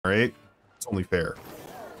Right? It's only fair.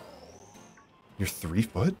 You're 3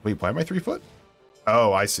 foot? Wait, why am I 3 foot?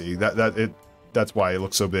 Oh, I see. That's why it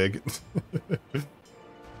looks so big. I could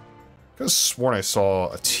have sworn I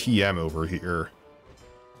saw a TM over here.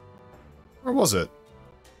 Where was it?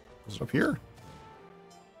 Was it up here?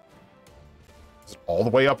 Is it all the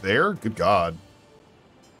way up there? Good God.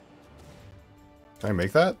 Can I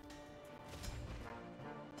make that?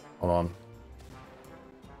 Hold on.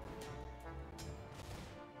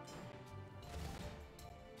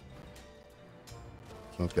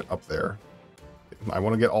 Can't get up there. I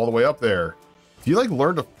want to get all the way up there. Do you like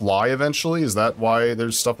learn to fly eventually? Is that why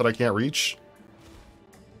there's stuff that I can't reach?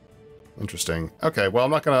 Interesting. Okay, well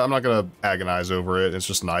I'm not gonna agonize over it. It's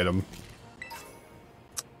just an item.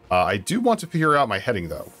 I do want to figure out my heading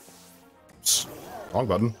though. Oops. Wrong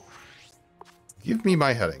button. Give me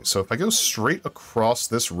my heading. So if I go straight across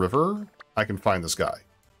this river, I can find this guy.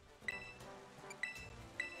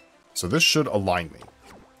 So this should align me.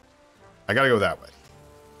 I gotta go that way.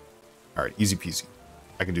 Alright, easy peasy.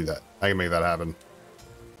 I can do that. I can make that happen.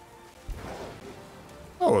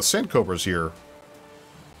 Oh, a sand cobra's here.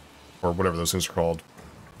 Or whatever those things are called.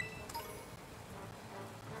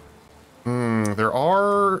 There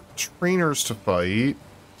are trainers to fight.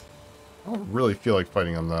 I don't really feel like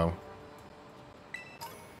fighting them, though.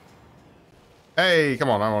 Hey, come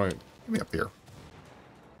on, I want to... Get me up here.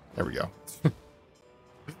 There we go.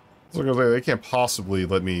 So they can't possibly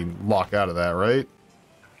let me lock out of that, right?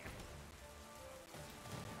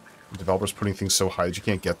 Developers putting things so high that you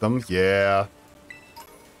can't get them? Yeah.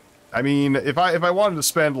 I mean, if I wanted to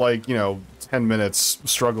spend, like, you know, 10 minutes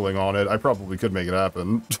struggling on it, I probably could make it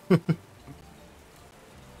happen.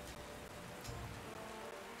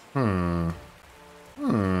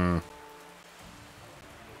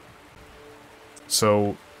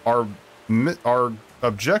 So, our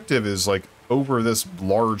objective is, like, over this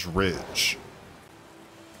large ridge.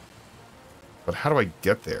 But how do I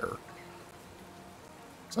get there?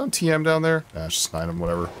 Is that a TM down there? Nah, it's just an item,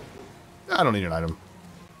 whatever. I don't need an item.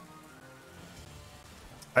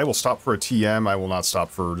 I will stop for a TM. I will not stop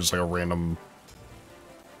for just like a random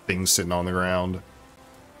thing sitting on the ground.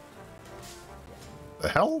 The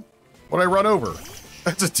hell? What'd I run over?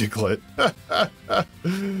 That's a Diglett.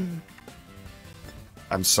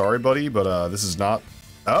 I'm sorry, buddy, but this is not...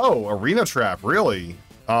 Oh, arena trap, really?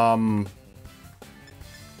 Okay.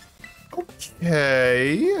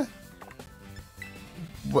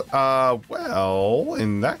 Well,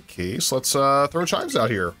 in that case, let's throw chimes out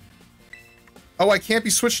here. Oh, I can't be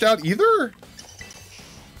switched out either?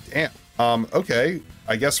 Damn. Okay.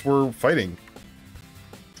 I guess we're fighting.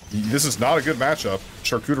 This is not a good matchup.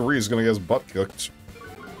 Charcuterie is gonna get his butt cooked.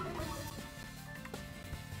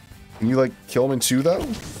 Can you, like, kill him in 2, though?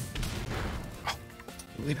 Oh,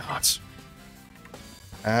 really not.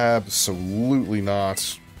 Absolutely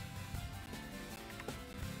not.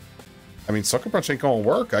 I mean, Sucker Punch ain't gonna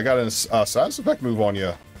work. I got a status effect move on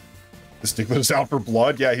you. This Diglett is out for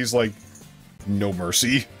blood. Yeah, he's like, no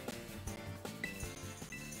mercy.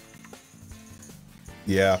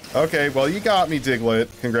 Yeah. Okay, well, you got me, Diglett.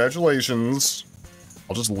 Congratulations.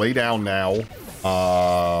 I'll just lay down now.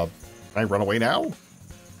 Can I run away now?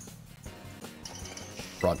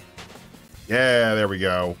 Run. Yeah, there we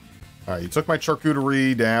go. Alright, you took my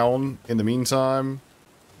charcuterie down in the meantime.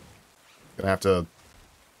 Gonna have to...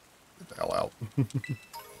 Get the hell out.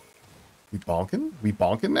 We bonking? We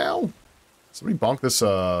bonking now? Somebody bonk this,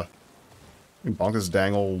 bonk this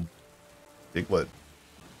dang old Diglett.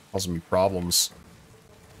 Causing me problems.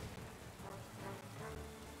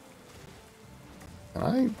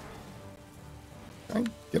 Can I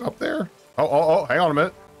get up there? Oh, hang on a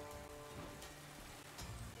minute.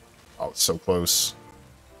 Oh, it's so close.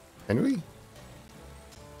 Can we?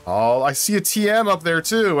 Oh, I see a TM up there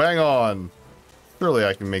too. Hang on. Surely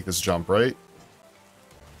I can make this jump, right?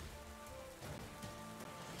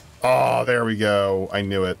 Oh, there we go. I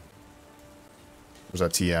knew it. Where's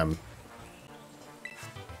that TM?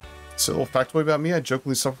 So a little factoid about me, I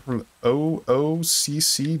jokingly suffer from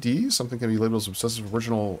OOCCD. Something can be labeled as obsessive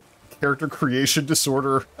original character creation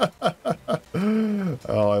disorder. Oh,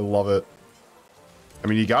 I love it. I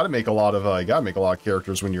mean, you gotta make a lot of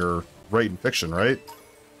characters when you're writing fiction, right?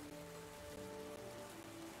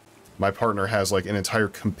 My partner has like an entire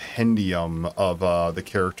compendium of the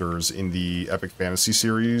characters in the epic fantasy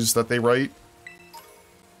series that they write.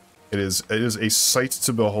 It is a sight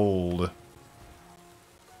to behold.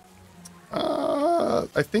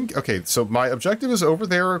 I think, okay, so my objective is over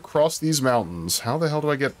there across these mountains. How the hell do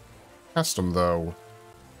I get past them, though?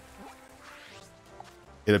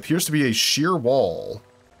 It appears to be a sheer wall.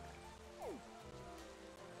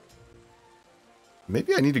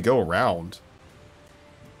 Maybe I need to go around.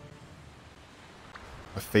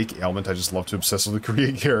 A fake ailment, I just love to obsessively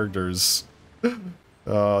create characters.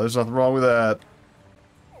 There's nothing wrong with that.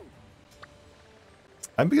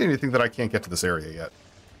 I'm beginning to think that I can't get to this area yet.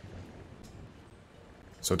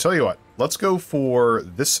 So tell you what, let's go for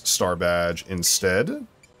this star badge instead.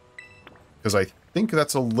 Because I think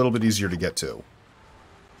that's a little bit easier to get to.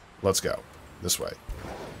 Let's go. This way.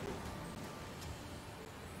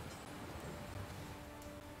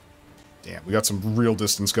 Damn, we got some real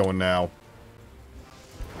distance going now.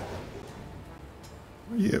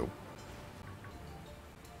 Who are you?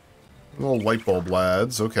 Little light bulb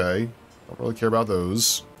lads, okay. Don't really care about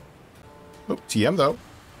those. Oh, TM though.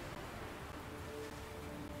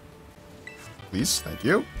 Please, thank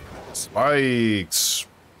you. Spikes.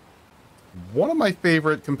 One of my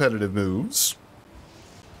favorite competitive moves.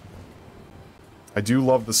 I do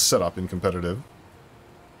love the setup in competitive.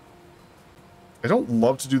 I don't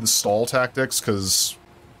love to do the stall tactics because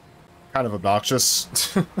kind of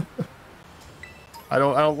obnoxious. I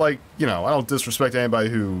don't like, you know, I don't disrespect anybody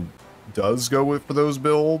who does go for those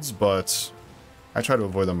builds, but I try to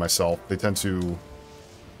avoid them myself. They tend to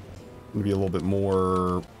be a little bit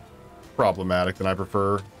more problematic than I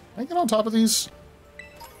prefer. Can I get on top of these?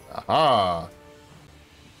 Aha!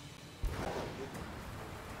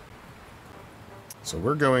 So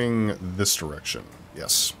we're going this direction.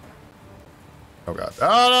 Yes. Oh god.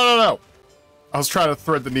 Oh, no, no, no! I was trying to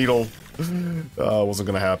thread the needle. Wasn't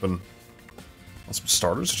gonna happen. Want some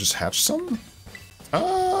starters to just hatch some?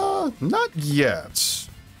 Not yet.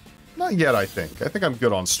 Not yet, I think. I think I'm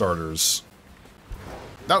good on starters.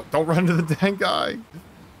 No, don't run into the dang guy.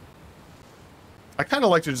 I kind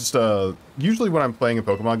of like to just, usually when I'm playing a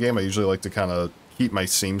Pokemon game, I usually like to kind of keep my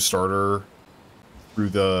same starter through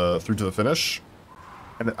to the finish.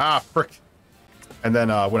 And then, frick. And then,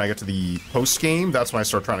 when I get to the post-game, that's when I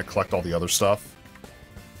start trying to collect all the other stuff.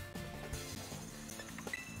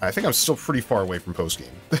 I think I'm still pretty far away from post-game.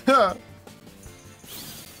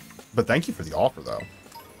 But thank you for the offer, though.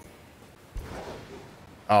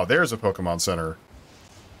 Oh, there's a Pokemon Center.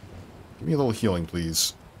 Give me a little healing,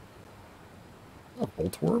 please. Oh,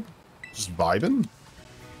 Voltorb? Just vibing?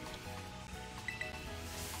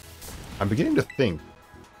 I'm beginning to think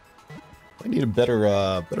I need a better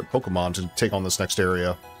Pokemon to take on this next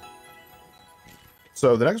area.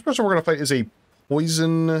 So the next person we're going to fight is a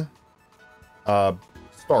Poison Star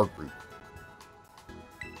Group.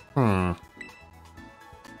 I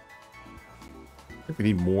think we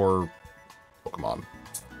need more Pokemon.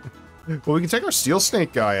 Well, we can take our Steel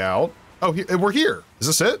Snake guy out. Oh, we're here. Is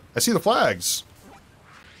this it? I see the flags.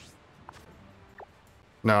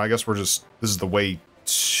 No, I guess we're just... This is the way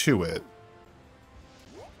to it.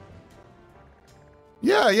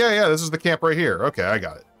 Yeah. This is the camp right here. Okay, I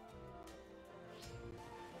got it.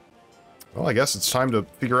 Well, I guess it's time to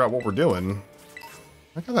figure out what we're doing.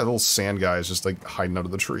 Look at that little sand guy is just, like, hiding under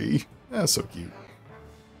the tree. That's so cute.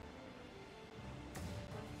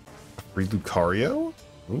 Free Lucario?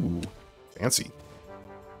 Ooh, fancy.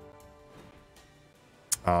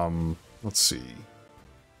 Let's see.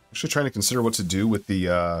 Actually trying to consider what to do with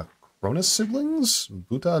the, Cronus siblings?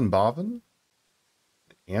 Buta and Bavin?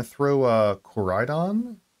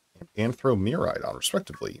 Anthrocoridon? And Anthromiridon,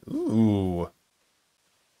 respectively. Ooh.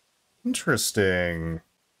 Interesting.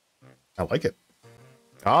 I like it.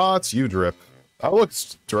 Ah, it's you, Drip. Oh, look,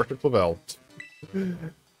 it's Director Clavel.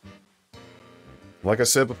 Like I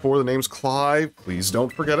said before, the name's Clive. Please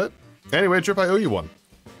don't forget it. Anyway, Drip, I owe you one.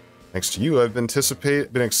 Thanks to you, I've been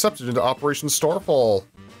accepted into Operation Starfall.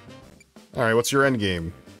 Alright, what's your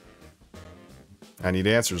endgame? I need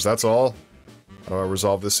answers, that's all. How do I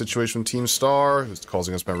resolve this situation with Team Star? Who's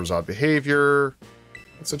causing us members' odd behavior?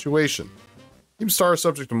 What situation? Team Star is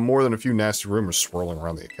subject to more than a few nasty rumors swirling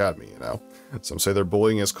around the academy, you know. Some say their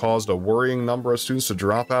bullying has caused a worrying number of students to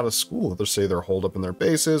drop out of school. Others say they're holed up in their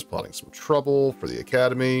bases, plotting some trouble for the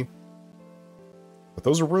academy. But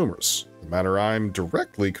those are rumors. The matter I'm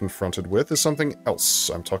directly confronted with is something else.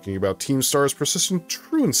 I'm talking about Team Star's persistent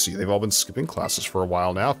truancy. They've all been skipping classes for a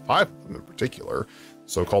while now, 5 of them in particular.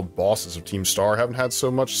 So-called bosses of Team Star haven't had so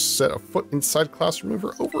much set a foot inside classroom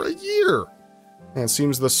for over a year. And it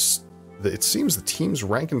seems the team's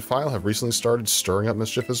rank and file have recently started stirring up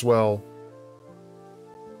mischief as well.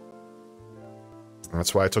 And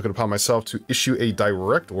that's why I took it upon myself to issue a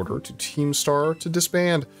direct order to Team Star to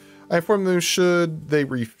disband. I informed them should they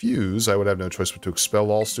refuse, I would have no choice but to expel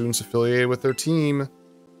all students affiliated with their team.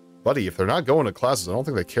 Buddy, if they're not going to classes, I don't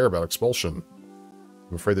think they care about expulsion.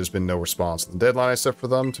 I'm afraid there's been no response. The deadline I set for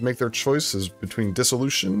them to make their choices between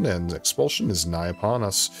dissolution and expulsion is nigh upon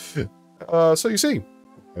us. So you see,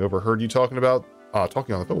 I overheard you talking about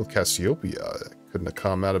Talking on the phone with Cassiopeia. Couldn't have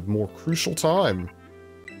come at a more crucial time.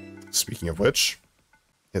 Speaking of which,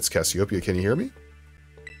 it's Cassiopeia. Can you hear me?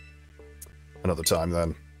 Another time,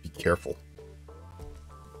 then. Be careful.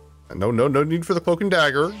 And no need for the cloak and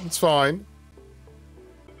dagger. It's fine.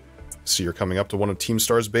 See, you're coming up to one of Team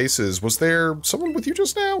Star's bases. Was there someone with you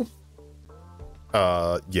just now?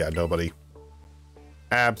 Yeah, nobody.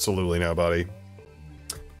 Absolutely nobody.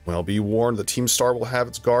 Well, be warned that Team Star will have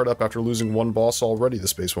its guard up after losing one boss already.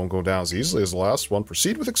 This base won't go down as easily as the last one.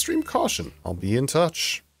 Proceed with extreme caution. I'll be in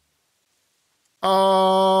touch.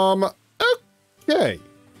 Okay.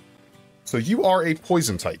 So you are a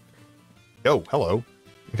poison type. Oh, hello.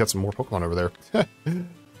 We got some more Pokemon over there.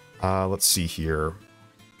 Let's see here.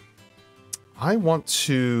 I want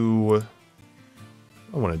to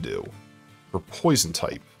do for poison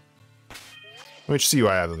type. Let me just see who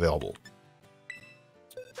I have available.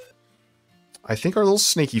 I think our little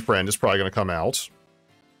snaky friend is probably going to come out.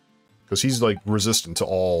 Because he's, like, resistant to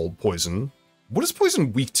all poison. What is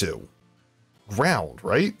poison weak to? Ground,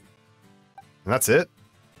 right? And that's it?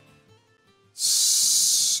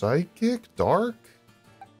 Psychic? Dark?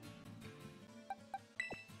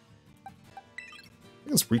 I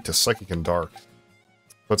think it's weak to psychic and dark.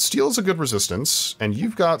 But steel is a good resistance. And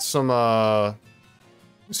you've got some, let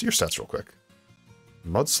me see your stats real quick.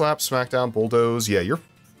 Mud Slap, Smackdown, Bulldoze. Yeah, you're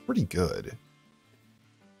pretty good.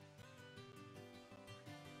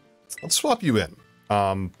 Let's swap you in.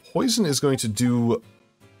 Poison is going to do...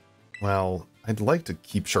 Well, I'd like to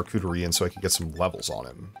keep Charcuterie in so I can get some levels on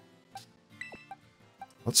him.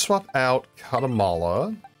 Let's swap out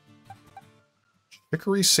Katamala.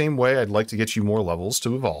 Chicory, same way. I'd like to get you more levels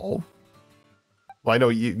to evolve. Well, I know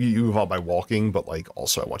you evolve by walking, but, like,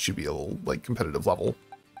 also I want you to be a little, like, competitive level.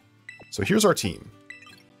 So here's our team.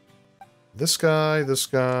 This guy,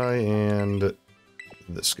 and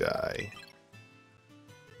this guy.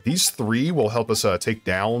 These three will help us take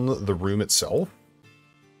down the room itself.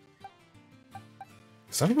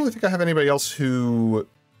 Because I don't really think I have anybody else who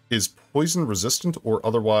is poison resistant or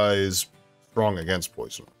otherwise strong against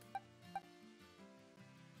poison.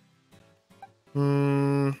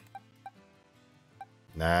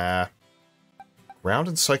 Nah. Ground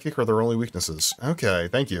and Psychic are their only weaknesses. Okay,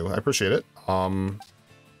 thank you. I appreciate it. I don't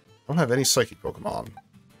have any Psychic Pokemon.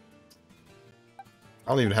 I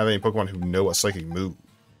don't even have any Pokemon who know a Psychic move.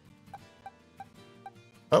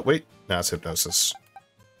 Oh, wait. Nah, it's Hypnosis.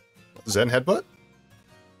 Zen Headbutt?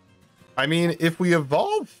 I mean, if we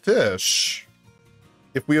evolve Fish...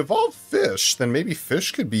 then maybe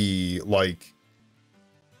Fish could be, like,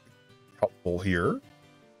 helpful here.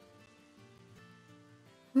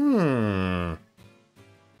 You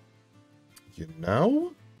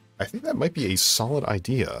know? I think that might be a solid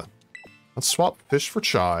idea. Let's swap Fish for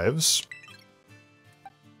Chives.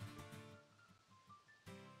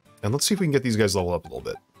 And let's see if we can get these guys leveled up a little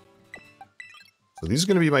bit. So these are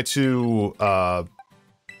going to be my two, kind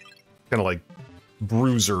of like,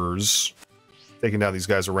 bruisers. Taking down these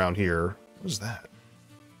guys around here. What is that?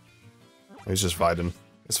 He's just vibing.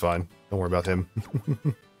 It's fine. Don't worry about him.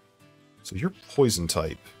 So you're poison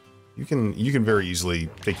type. You can very easily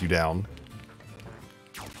take you down.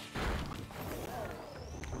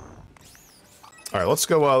 Alright, let's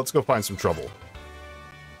go find some trouble.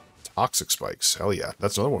 Toxic Spikes. Hell yeah.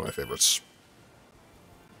 That's another one of my favorites.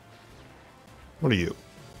 What are you?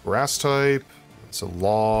 Grass type. It's a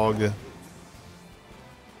log.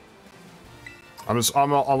 I'm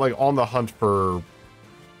like on the hunt for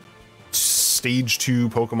stage 2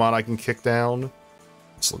 Pokemon I can kick down.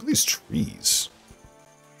 Let's look at these trees.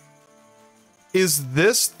 Is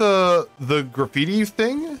this the graffiti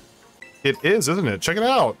thing? It is, isn't it? Check it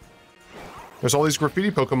out. There's all these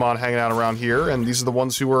graffiti Pokemon hanging out around here, and these are the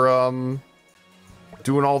ones who are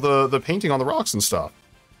doing all the painting on the rocks and stuff.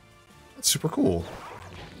 That's super cool.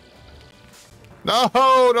 No,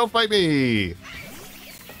 don't fight me!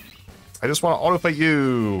 I just want to auto-fight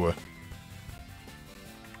you!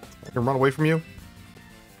 I can run away from you?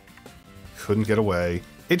 Couldn't get away.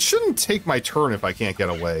 It shouldn't take my turn if I can't get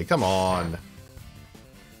away. Come on.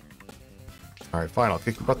 Alright, fine. I'll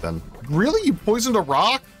kick your butt then. Really? You poisoned a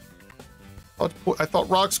rock? I thought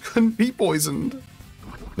rocks couldn't be poisoned.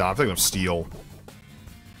 Nah, I'm thinking of steel.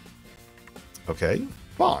 Okay,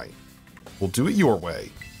 fine. We'll do it your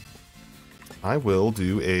way. I will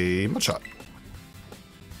do a Mudshot.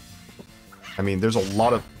 I mean, there's a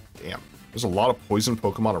lot of... Damn. There's a lot of poison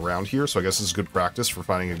Pokemon around here, so I guess this is good practice for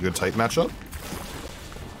finding a good type matchup.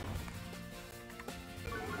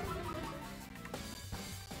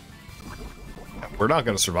 We're not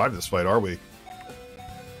going to survive this fight, are we?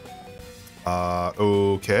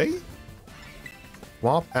 Okay.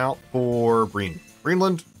 Swap out for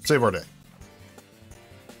Greenland, save our day.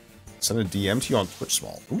 Send a DM to you on Twitch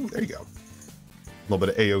Small. Ooh, there you go. A little bit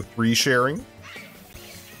of AO3 sharing.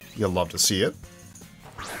 You'll love to see it.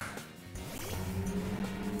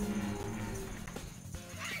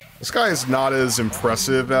 This guy is not as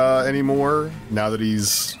impressive anymore, now that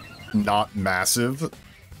he's not massive.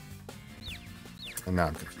 And now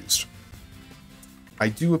I'm confused. I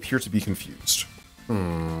do appear to be confused.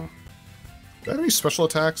 Do I have any special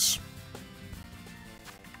attacks?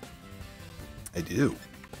 I do.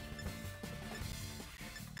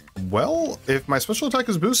 Well, if my special attack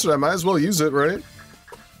is boosted, I might as well use it, right?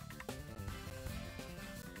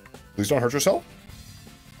 Please don't hurt yourself.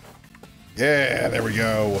 Yeah, there we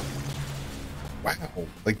go. Wow,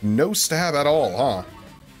 like no stab at all, huh?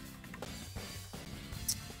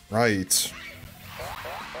 Right.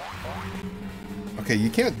 Okay,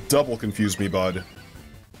 you can't double confuse me, bud.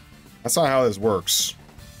 That's not how this works.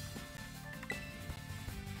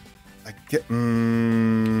 I get...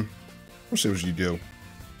 What would you do?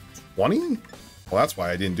 20? Well, that's why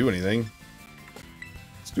I didn't do anything.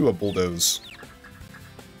 Let's do a bulldoze.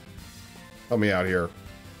 Help me out here.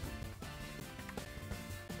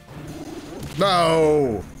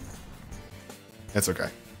 No! It's okay.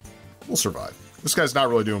 We'll survive. This guy's not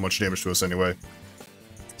really doing much damage to us anyway.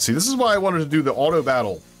 See, this is why I wanted to do the auto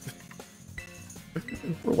battle.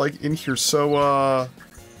 We're like in here so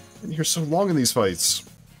long in these fights.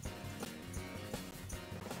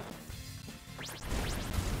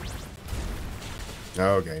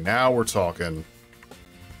 Okay, now we're talking.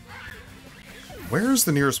 Where's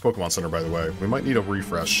the nearest Pokemon Center, by the way? We might need a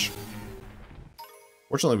refresh.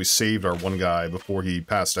 Fortunately, we saved our one guy before he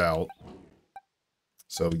passed out.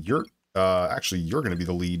 So you're, actually, you're going to be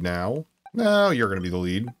the lead now. No, you're going to be the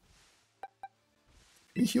lead. Can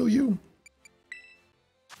we heal you?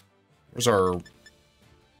 Where's our,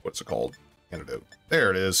 what's it called? Antidote.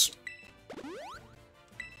 There it is.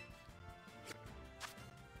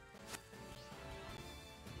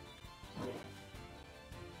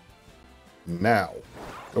 Now,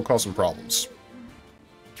 go cause some problems.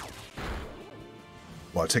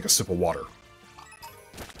 Well, I take a sip of water.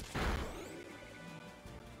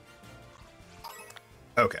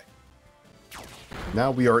 Okay.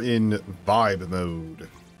 Now we are in vibe mode.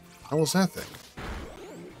 How was that thing?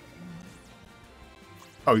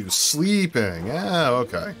 Oh, he was sleeping. Ah,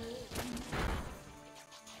 okay.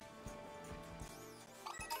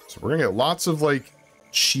 So we're gonna get lots of, like,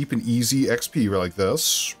 cheap and easy XP like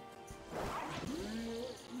this.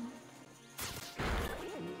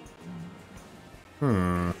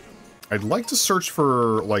 I'd like to search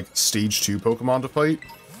for, like, Stage 2 Pokemon to fight.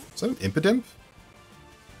 Is that an Impidimp?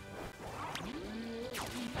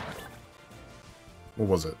 What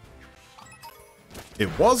was it? It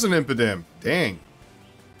was an Impidimp! Dang.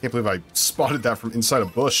 Can't believe I spotted that from inside a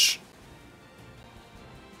bush.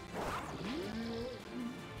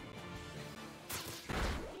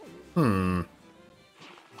 I'm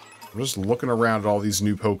just looking around at all these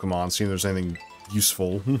new Pokemon, seeing if there's anything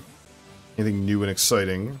useful. Anything new and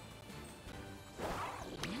exciting.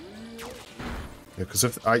 Yeah, because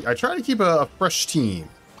if I try to keep a fresh team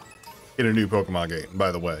in a new Pokemon game,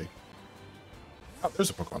 by the way. Oh, there's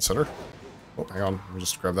a Pokemon Center. Oh, hang on. Let me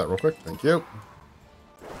just grab that real quick. Thank you.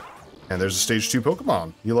 And there's a Stage 2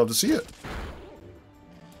 Pokemon. You love to see it.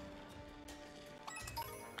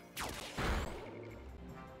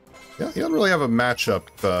 Yeah, he doesn't really have a matchup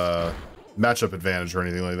advantage or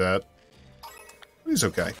anything like that. But he's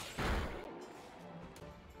okay.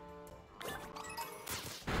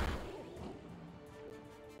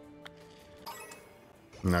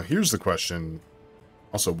 Now, here's the question.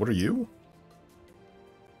 Also, what are you?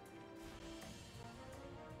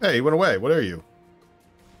 Hey, he went away. What are you?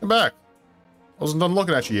 Come back. I wasn't done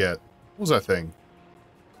looking at you yet. What was that thing?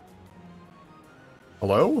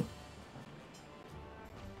 Hello?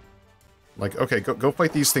 Like, okay, go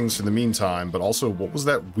fight these things in the meantime, but also, what was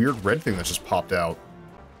that weird red thing that just popped out?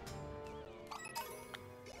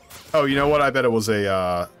 Oh, you know what? I bet it was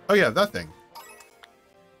a, oh yeah, that thing.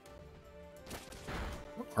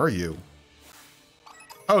 What are you?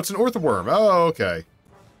 Oh, it's an orthworm. Oh, okay.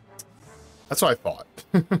 That's what I thought.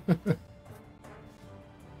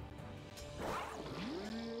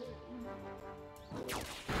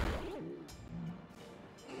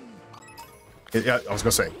 Yeah, I was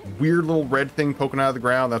gonna say, weird little red thing poking out of the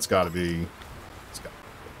ground. That's gotta be.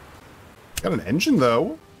 Got an engine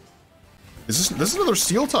though. This is another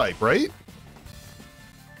steel type, right?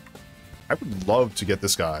 I would love to get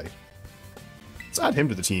this guy. Let's add him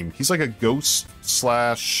to the team. He's like a ghost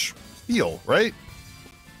slash steel, right?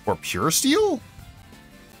 Or pure steel?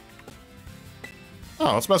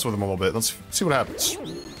 Oh, let's mess with him a little bit. Let's see what happens.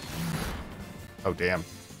 Oh, damn.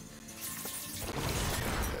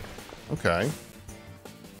 Okay.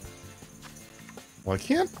 Well, I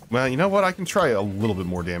can't... Well, you know what? I can try a little bit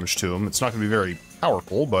more damage to him. It's not going to be very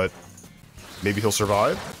powerful, but maybe he'll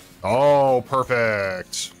survive. Oh,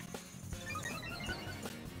 perfect.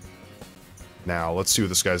 Now, let's see what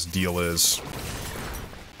this guy's deal is.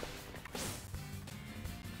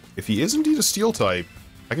 If he is indeed a steel type,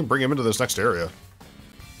 I can bring him into this next area.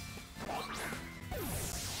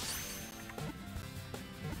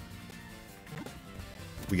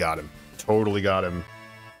 We got him. Totally got him.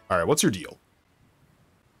 Alright, what's your deal?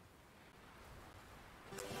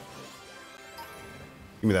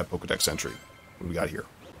 Give me that Pokedex entry. What do we got here?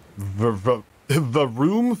 The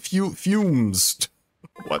room fumes.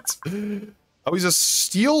 What? Oh, he's a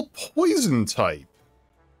steel poison type.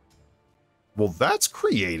 Well, that's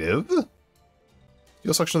creative.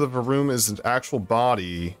 Steel section of the room is an actual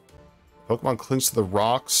body. Pokemon clings to the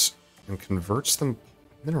rocks and converts them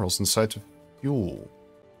minerals inside to fuel.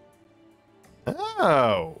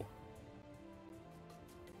 Oh.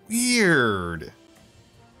 Weird.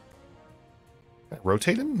 Can I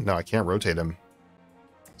rotate him? No, I can't rotate him.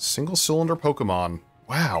 Single cylinder Pokemon.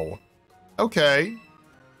 Wow. Okay.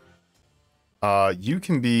 You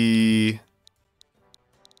can be...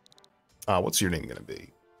 what's your name gonna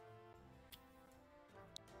be?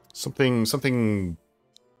 Something... It's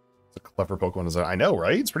a clever Pokemon design. I know,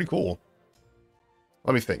 right? It's pretty cool.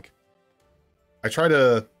 Let me think. I try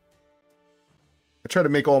to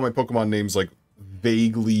make all my Pokemon names, like,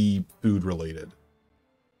 vaguely food-related.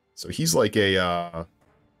 So he's like a,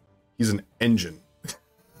 he's an engine.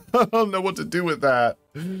 I don't know what to do with that.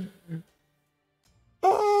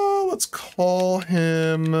 Let's call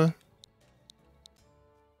him... Gonna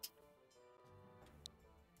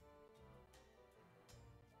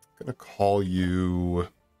call you...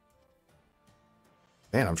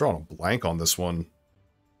 Man, I'm drawing a blank on this one.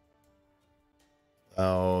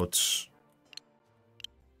 Out...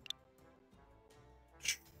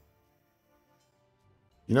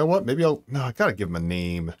 You know what? Maybe I'll... No, I gotta give him a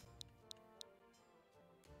name.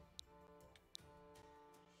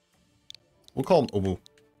 We'll call him Omu.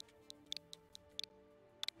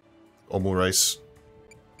 Omu Rice.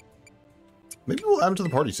 Maybe we'll add him to the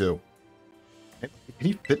party, too. Can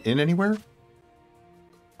he fit in anywhere? We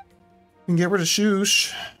can get rid of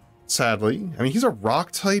Shoosh, sadly. I mean, he's a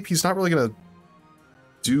rock type. He's not really gonna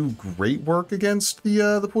do great work against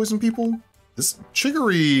the poison people. This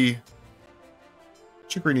Chicory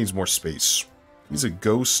needs more space. He's a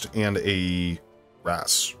ghost and a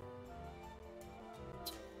grass.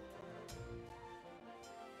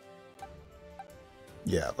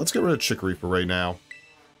 Yeah, let's get rid of Chicory for right now.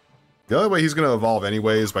 The only way he's going to evolve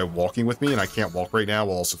anyway is by walking with me, and I can't walk right now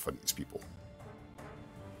while also fighting these people.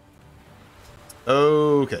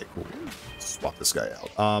 Okay, cool. Swap this guy out.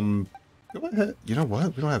 Go ahead. You know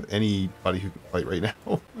what? We don't have anybody who can fight right now.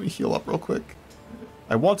 Let me heal up real quick.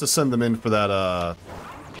 I want to send them in for that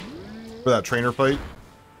trainer fight.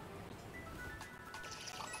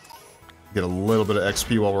 Get a little bit of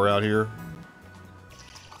XP while we're out here.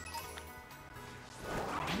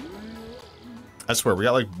 I swear, we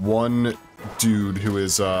got like one dude who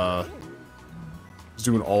is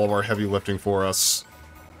doing all of our heavy lifting for us.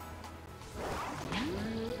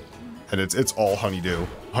 And it's all Honeydew.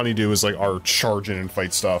 Honeydew is like our charge in and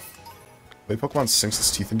fight stuff. The way Pokemon sinks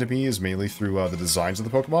its teeth into me is mainly through the designs of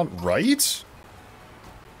the Pokemon, right?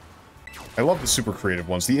 I love the super creative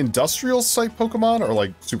ones. The industrial type Pokemon are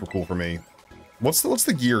like super cool for me. What's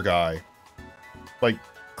the gear guy? Like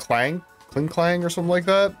Kling Clang or something like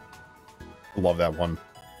that? Love that one.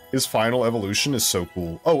 His final evolution is so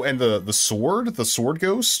cool. Oh, and the sword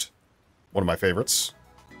ghost, one of my favorites.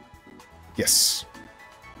 Yes.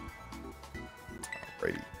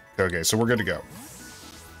 Alrighty. Okay, so we're good to go.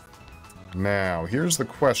 Now, here's the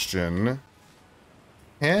question.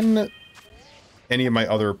 Can any of my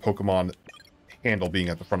other Pokemon handle being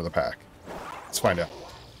at the front of the pack? Let's find out.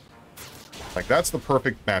 Like, that's the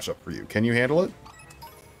perfect matchup for you. Can you handle it?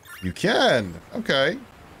 You can! Okay.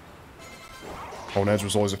 Honedge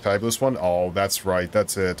was always a fabulous one. Oh, that's right.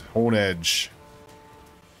 That's it. Honedge.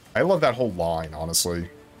 I love that whole line, honestly.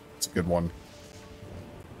 It's a good one.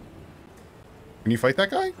 Can you fight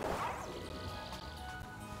that guy?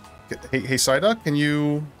 Hey, Psyduck, can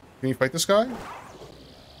you fight this guy?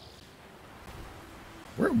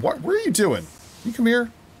 What are you doing? You come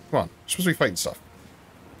here. Come on. You're supposed to be fighting stuff.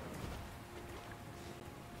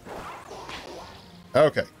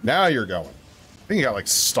 Okay, now you're going. I think you got, like,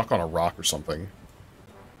 stuck on a rock or something.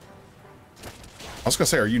 I was gonna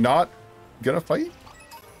say, are you not gonna fight?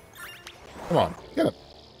 Come on, get it.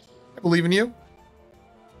 I believe in you.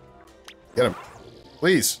 Get him.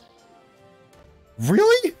 Please.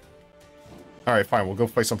 Really? Alright, fine. We'll go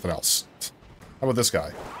fight something else. How about this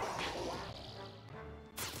guy?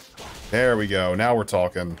 There we go. Now we're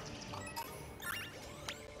talking.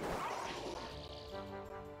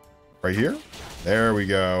 Right here? There we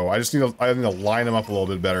go. I need to line him up a little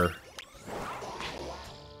bit better.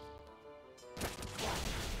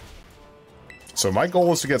 So my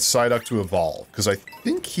goal is to get Psyduck to evolve, because I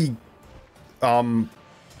think he...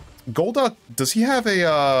 Golduck, does he have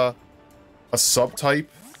a subtype?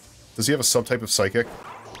 Does he have a subtype of Psychic?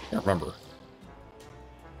 I can't remember.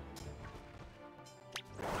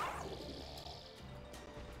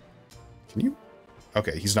 Can you?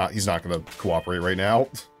 Okay, he's not gonna cooperate right now.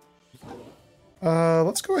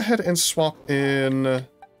 Let's go ahead and swap in...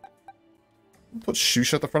 Put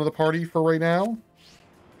Shush at the front of the party for right now,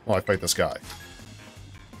 while I fight this guy.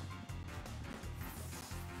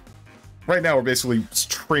 Right now, we're basically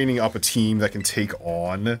training up a team that can take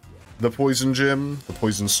on the Poison Gym, the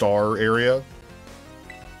Poison Star area.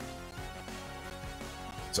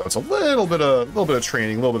 So it's a little bit of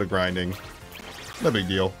training, a little bit of grinding. No big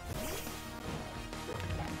deal.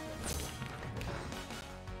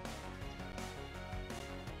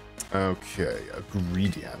 Okay,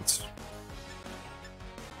 ingredient.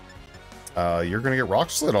 You're gonna get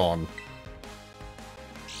Rock Slid on.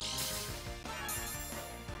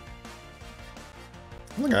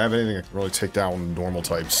 I don't think I have anything that can really take down normal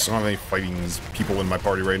types. I don't have any fighting people in my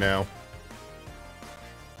party right now.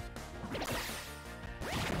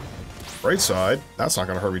 Right side, that's not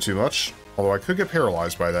going to hurt me too much. Although I could get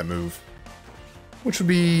paralyzed by that move, which would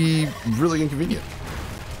be really inconvenient.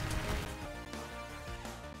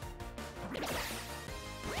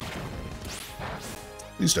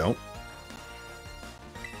 Please don't.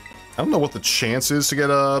 I don't know what the chance is to get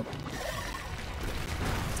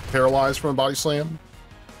paralyzed from a body slam.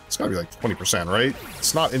 It's gotta be like 20%, right?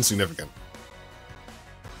 It's not insignificant.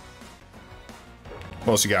 What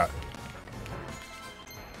else you got?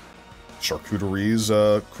 Charcuterie's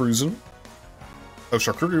cruising. Oh,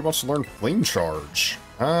 Charcuterie wants to learn Flame Charge.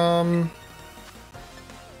 I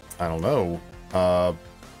don't know.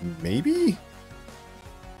 Maybe?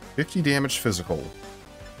 50 damage physical.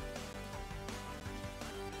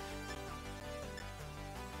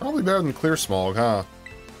 Probably better than Clear Smog, huh?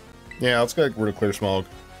 Yeah, let's get rid of Clear Smog.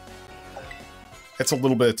 It's a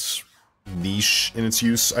little bit niche in its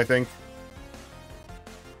use, I think.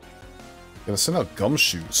 Gonna send out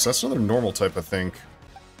Gumshoes. That's another normal type, I think.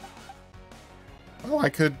 Well, I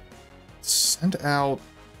could send out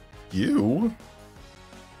you.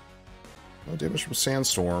 No damage from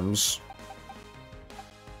sandstorms.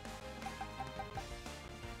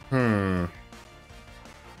 I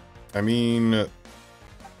mean,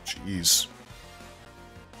 jeez.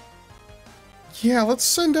 Yeah, let's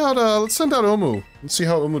send out Umu. Let's see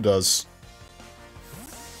how Umu does.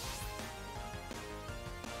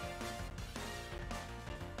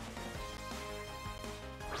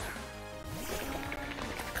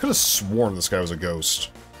 I could have sworn this guy was a ghost.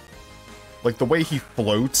 Like, the way he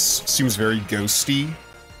floats seems very ghosty.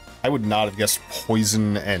 I would not have guessed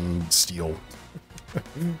poison and steel.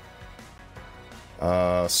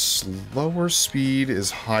 Slower speed is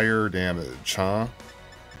higher damage, huh?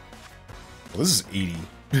 Well, this is 80.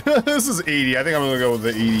 This is 80. I think I'm gonna go with the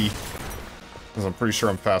 80. Because I'm pretty sure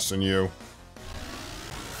I'm faster than you.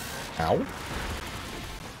 Ow.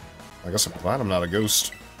 I guess I'm glad I'm not a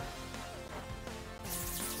ghost.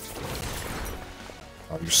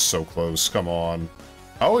 Oh, you're so close. Come on.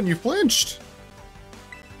 Oh, and you flinched.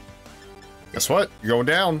 Guess what? You're going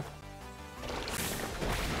down.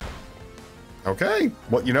 Okay.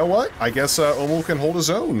 Well, you know what? I guess Omo can hold his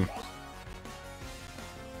own.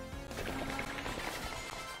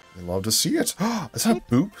 I love to see it. Is that a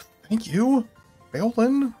boop? Thank you.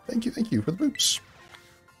 Bailin. Thank you for the boops.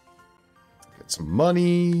 Get some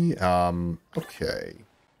money. Okay.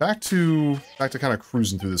 Back to kind of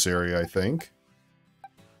cruising through this area, I think.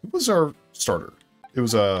 Who was our starter? It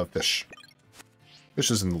was a Fish.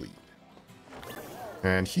 Fish is in the lead.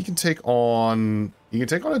 And he can take on a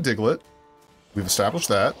Diglett. We've established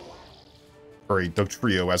that. Or a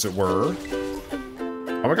Dugtrio, as it were.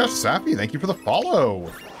 Oh my gosh, Sappy, thank you for the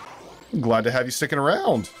follow. I'm glad to have you sticking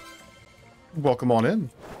around. Welcome on in.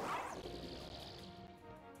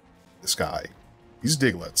 This guy. These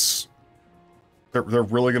Digletts. They're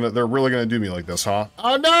really gonna do me like this, huh?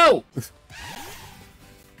 Oh no!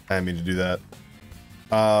 I didn't mean to do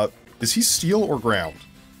that. Is he steel or ground?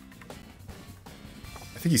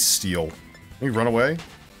 I think he's steel. Can he run away?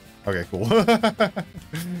 Okay, cool.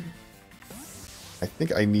 I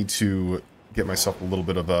think I need to get myself a little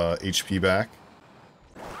bit of HP back.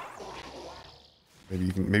 Maybe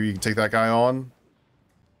you can take that guy on.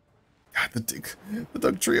 God, the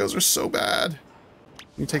Doug trios are so bad. Can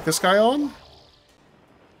you take this guy on?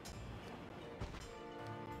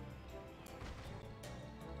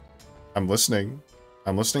 I'm listening.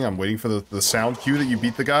 I'm listening. I'm waiting for the sound cue that you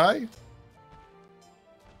beat the guy.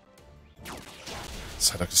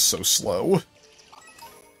 Psyduck is so slow.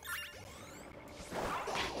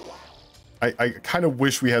 I kind of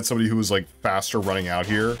wish we had somebody who was, like, faster running out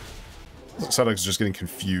here. Psyduck's just getting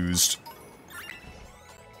confused.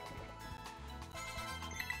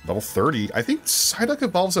 Level 30. I think Psyduck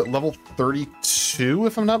evolves at level 32,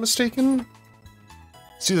 if I'm not mistaken.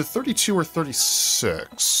 It's either 32 or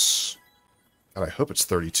 36. And I hope it's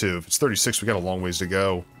 32. If it's 36, we got a long ways to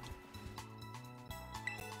go.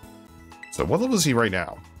 So what level is he right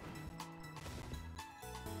now?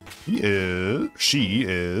 She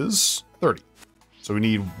is 30. So we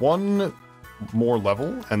need one more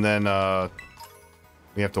level, and then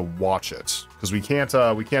we have to watch it. Because we can't,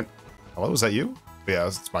 hello, is that you? Yeah,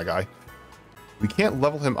 it's my guy. We can't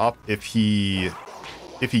level him up if he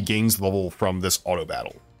gains level from this auto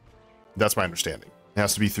battle. That's my understanding. It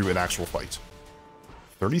has to be through an actual fight.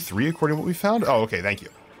 33 according to what we found? Oh, okay, thank you.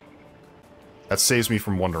 That saves me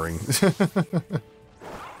from wondering.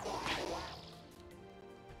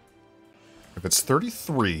 If it's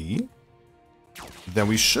 33, then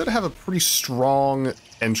we should have a pretty strong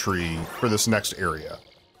entry for this next area.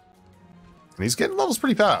 And he's getting levels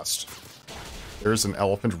pretty fast. There's an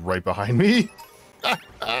elephant right behind me.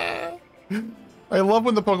 I love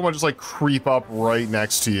when the Pokemon just, like, creep up right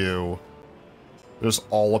next to you. They're just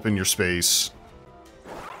all up in your space.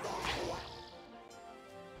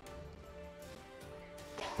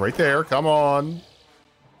 Right there, come on.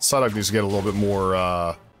 Psyduck needs to get a little bit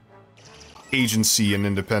more, agency and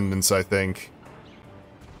independence, I think.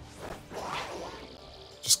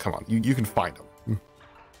 Just come on, you can find them.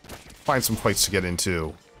 Find some fights to get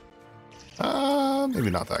into. Maybe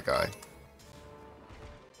not that guy.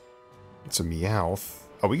 It's a Meowth.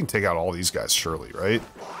 Oh, we can take out all these guys, surely, right?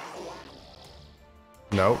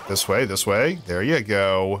 No, this way, this way. There you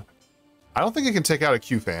go. I don't think it can take out a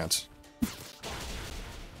Cufant.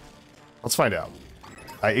 Let's find out.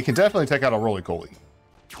 It can definitely take out a Roly-Poly.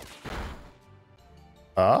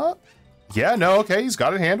 Yeah, no, okay, he's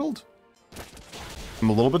got it handled. I'm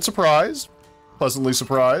a little bit surprised. Pleasantly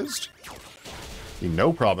surprised.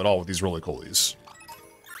 No problem at all with these Roly-Polies.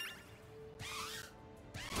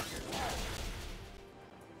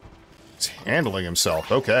 He's handling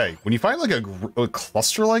himself. Okay. When you find, like, a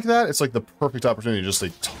cluster like that, it's, like, the perfect opportunity to just,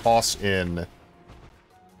 like, toss in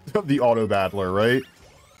the auto-battler, right?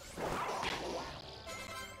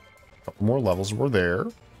 Couple more levels and we're there.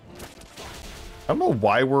 I don't know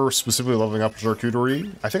why we're specifically leveling up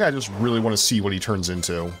Charcuterie. I think I just really want to see what he turns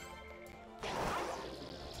into.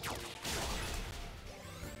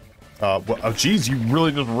 Well, oh, geez, you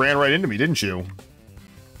really just ran right into me, didn't you?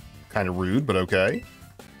 Kind of rude, but okay.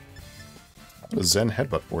 What a Zen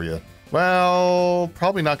headbutt for you. Well,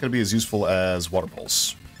 probably not going to be as useful as Water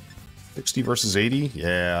Pulse. 60 versus 80?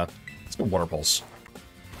 Yeah, let's go Water Pulse.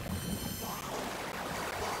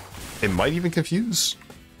 It might even confuse.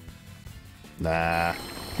 Nah,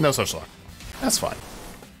 no such luck. That's fine.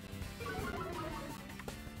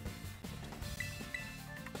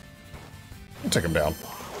 I'll take him down.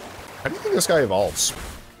 How do you think this guy evolves? I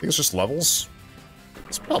think it's just levels?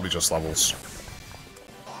 It's probably just levels.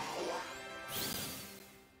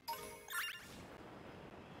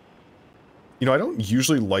 You know, I don't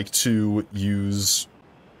usually like to use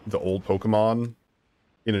the old Pokemon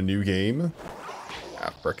in a new game.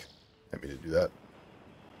 Ah, frick. I didn't mean to do that.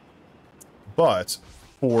 But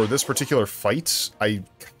for this particular fight, I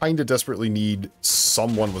kind of desperately need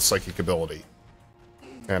someone with psychic ability.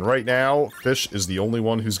 And right now, Fish is the only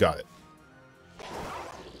one who's got it.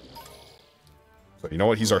 So you know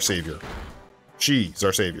what? He's our savior. She's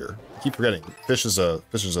our savior. I keep forgetting. Fish is a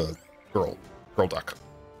girl duck.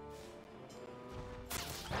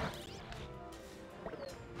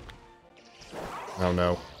 Oh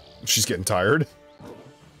no, she's getting tired.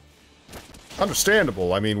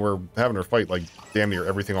 Understandable. I mean, we're having her fight like damn near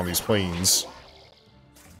everything on these planes.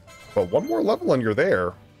 But one more level and you're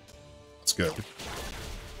there. That's good.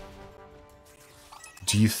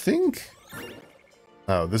 Do you think...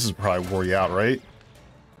 Oh, this is probably wore you out, right?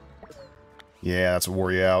 Yeah, that's a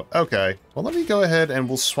wore you out. Okay. Well, let me go ahead and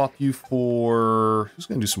we'll swap you for... Who's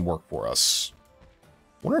going to do some work for us?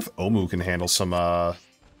 I wonder if Omu can handle some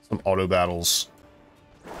auto battles.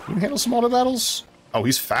 Can you handle some auto battles? Oh,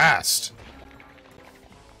 he's fast.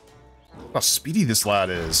 How speedy this lad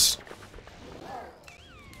is.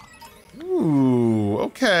 Ooh,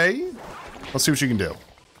 okay. Let's see what you can do.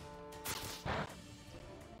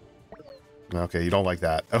 Okay, you don't like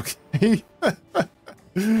that. Okay.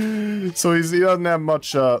 So he doesn't have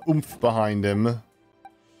much oomph behind him.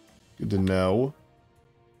 Good to know.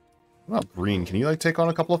 What about Breen? Can you, like, take on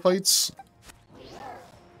a couple of fights?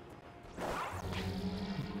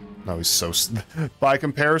 No, he's so... By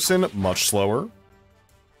comparison, much slower.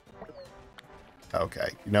 Okay,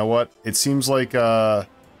 you know what? It seems like,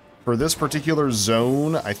 for this particular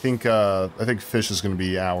zone, I think fish is going to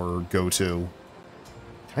be our go-to.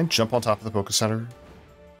 Can I jump on top of the Poké Center?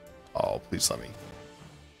 Oh, please let me.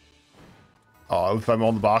 Oh, if I'm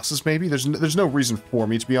on the boxes, maybe? There's no reason for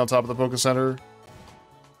me to be on top of the Poké Center.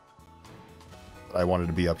 But I wanted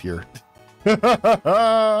to be up here.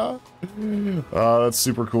 That's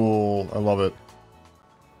super cool. I love it.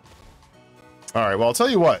 Alright, well, I'll tell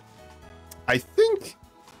you what. I think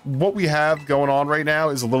what we have going on right now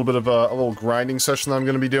is a little bit of a little grinding session that I'm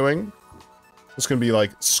going to be doing. It's going to be,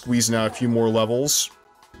 like, squeezing out a few more levels.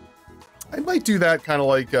 I might do that kind of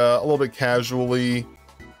like a little bit casually,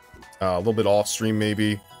 a little bit off stream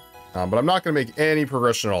maybe, but I'm not going to make any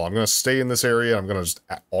progression at all. I'm going to stay in this area. I'm going to just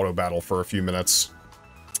auto battle for a few minutes.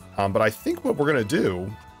 But I think what we're going to do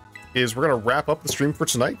is we're going to wrap up the stream for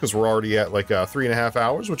tonight because we're already at like 3.5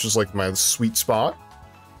 hours, which is like my sweet spot.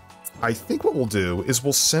 I think what we'll do is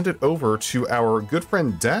we'll send it over to our good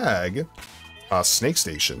friend Dag, Snake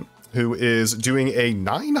Station, who is doing a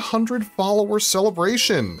 900 follower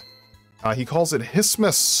celebration. He calls it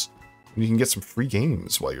Hismus. You can get some free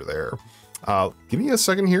games while you're there. Give me a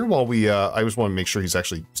second here while we, I just want to make sure he's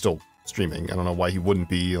actually still streaming. I don't know why he wouldn't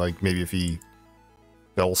be, like, maybe if he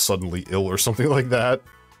fell suddenly ill or something like that.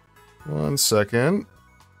 1 second.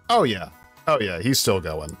 Oh yeah, he's still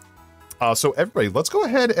going. So everybody, let's go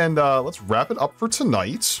ahead and let's wrap it up for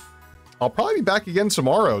tonight. I'll probably be back again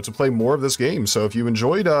tomorrow to play more of this game. So if you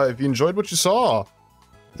enjoyed what you saw,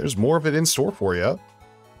 there's more of it in store for you.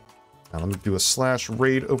 Now, let me do a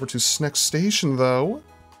 /raid over to Snake Station, though.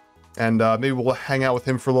 And maybe we'll hang out with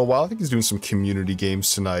him for a little while. I think he's doing some community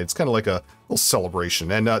games tonight. It's kind of like a little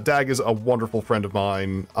celebration. And Dag is a wonderful friend of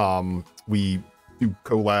mine. We do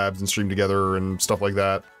collabs and stream together and stuff like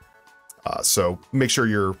that. So make sure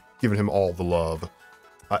you're giving him all the love.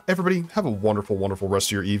 Everybody, have a wonderful, wonderful rest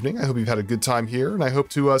of your evening. I hope you've had a good time here. And I hope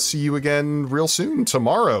to see you again real soon.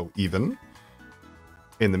 Tomorrow, even.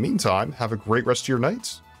 In the meantime, have a great rest of your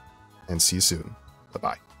night. And see you soon.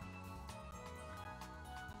 Bye-bye.